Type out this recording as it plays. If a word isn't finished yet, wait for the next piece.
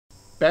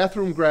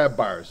Bathroom grab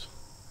bars.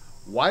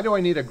 Why do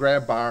I need a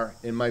grab bar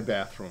in my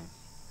bathroom?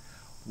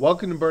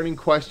 Welcome to Burning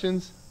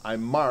Questions.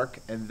 I'm Mark,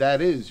 and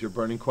that is your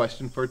burning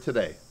question for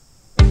today.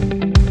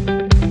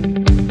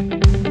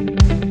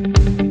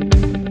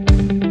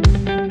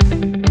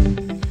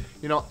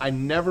 You know, I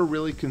never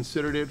really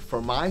considered it for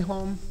my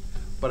home,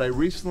 but I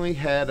recently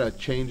had a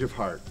change of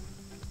heart.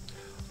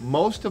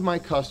 Most of my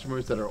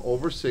customers that are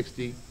over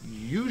 60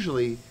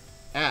 usually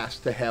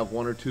ask to have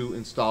one or two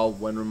installed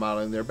when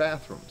remodeling their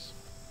bathrooms.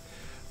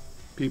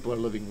 People are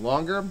living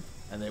longer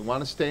and they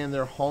want to stay in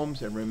their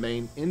homes and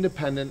remain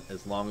independent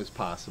as long as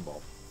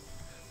possible.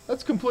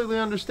 That's completely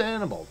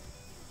understandable.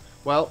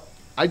 Well,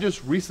 I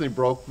just recently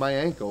broke my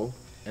ankle,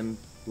 and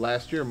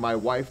last year my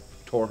wife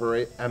tore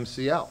her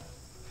MCL.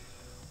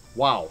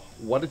 Wow,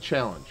 what a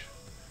challenge.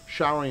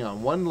 Showering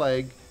on one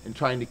leg and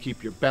trying to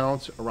keep your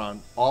balance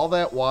around all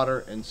that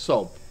water and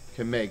soap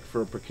can make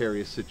for a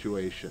precarious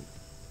situation.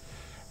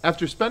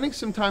 After spending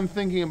some time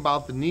thinking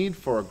about the need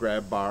for a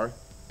grab bar,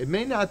 it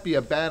may not be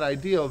a bad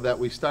idea that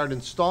we start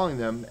installing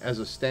them as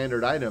a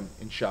standard item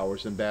in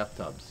showers and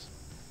bathtubs.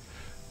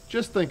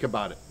 Just think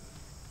about it.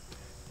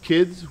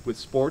 Kids with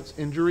sports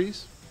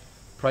injuries,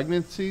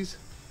 pregnancies,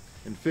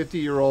 and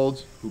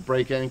 50-year-olds who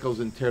break ankles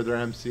and tear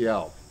their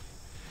MCL.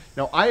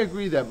 Now, I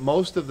agree that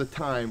most of the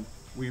time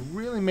we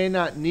really may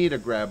not need a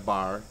grab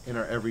bar in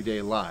our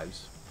everyday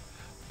lives,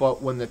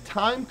 but when the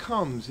time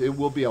comes, it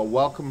will be a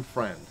welcome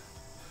friend.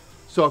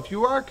 So if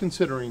you are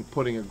considering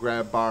putting a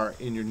grab bar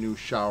in your new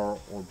shower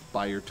or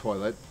by your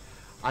toilet,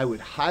 I would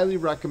highly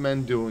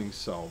recommend doing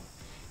so.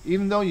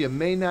 Even though you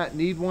may not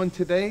need one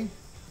today,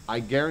 I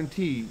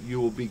guarantee you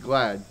will be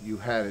glad you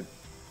had it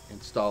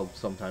installed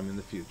sometime in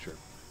the future.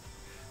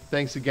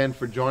 Thanks again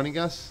for joining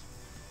us.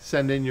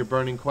 Send in your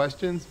burning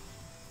questions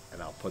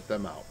and I'll put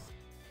them out.